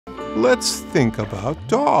Let's think about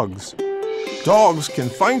dogs. Dogs can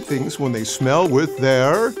find things when they smell with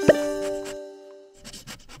their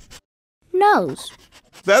nose.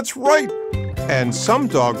 That's right. And some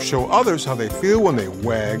dogs show others how they feel when they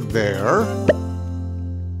wag their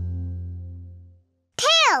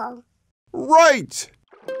tail. Right.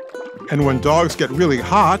 And when dogs get really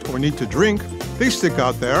hot or need to drink, they stick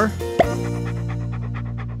out their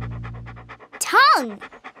tongue.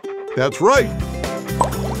 That's right.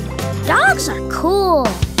 Dogs are cool.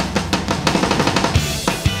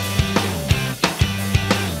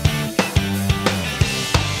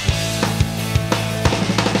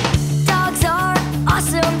 Dogs are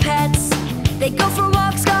awesome pets. They go for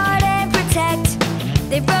walks, guard and protect.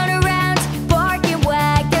 They run around, bark and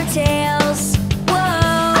wag their tails.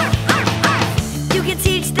 Whoa! You can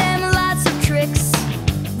teach them lots of tricks.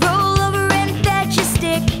 Roll over and fetch a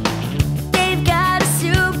stick. They've got a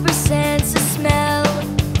super sense of smell.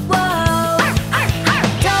 Whoa!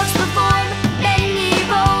 Dogs perform many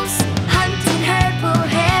roles. Hunt and herd, pull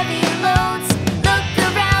heavy loads. Look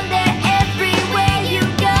around, they're everywhere you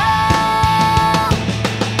go.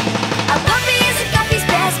 A puppy is a guppy's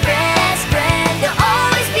best friend. They'll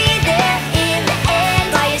always be there in the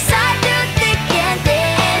end. By your side through thick and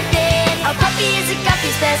thin. A puppy is a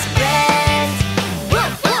guppy's best friend.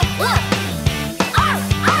 Woof, woof, woof. Arf,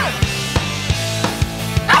 arf.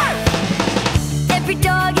 Arf. Every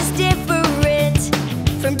dog is different,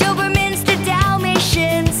 from Dobermans to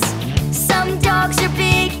Dalmatians. Some dogs are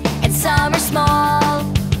big and some are small.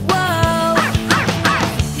 Whoa!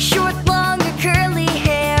 Short, long, or curly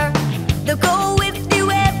hair, they'll go with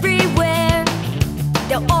you everywhere.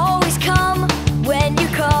 They'll always come when you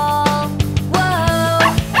call. Whoa!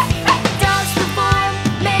 Dogs perform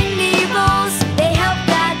many roles. They help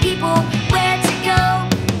guide people where to go.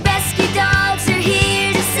 Rescue dogs are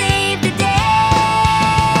here to save the day.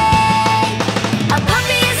 A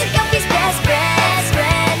puppy is a guppy's best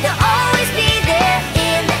friend. They'll always be there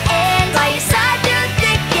in the end. By your side through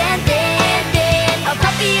thick and thin. A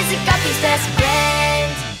puppy is a guppy's best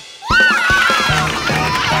friend.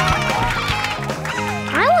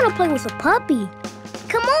 I want to play with a puppy.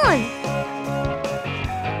 Come on.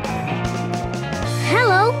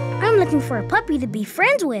 Hello, I'm looking for a puppy to be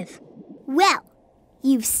friends with. Well,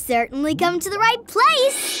 you've certainly come to the right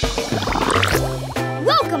place.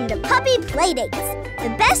 Welcome to Puppy Playdates, the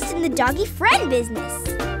best in the doggy friend business.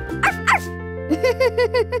 Arf, arf.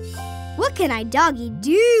 What can I doggy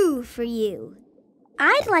do for you?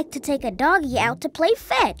 I'd like to take a doggy out to play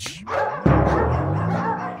fetch. You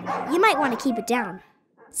might want to keep it down.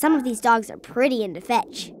 Some of these dogs are pretty into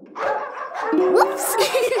fetch. Whoops!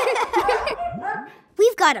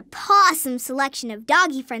 We've got a pawsome selection of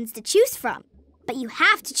doggy friends to choose from, but you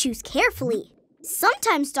have to choose carefully.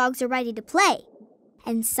 Sometimes dogs are ready to play,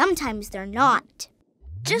 and sometimes they're not.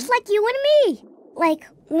 Just like you and me. Like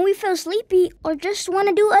when we feel sleepy or just want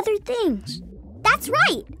to do other things. That's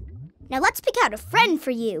right! Now let's pick out a friend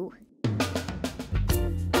for you.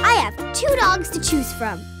 I have 2 dogs to choose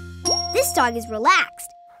from. This dog is relaxed.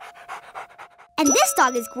 And this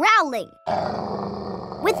dog is growling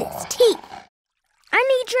with its teeth. I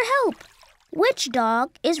need your help. Which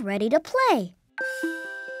dog is ready to play?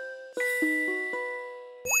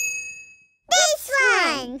 This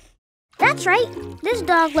one! That's right. This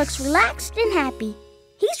dog looks relaxed and happy.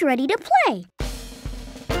 He's ready to play.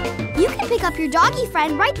 You can pick up your doggy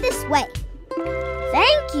friend right this way.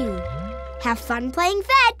 Thank you. Have fun playing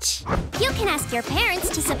fetch. You can ask your parents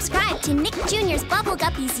to subscribe to Nick Jr.'s Bubble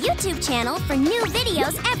Guppies YouTube channel for new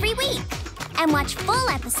videos every week. And watch full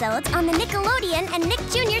episodes on the Nickelodeon and Nick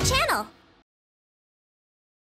Jr. channel.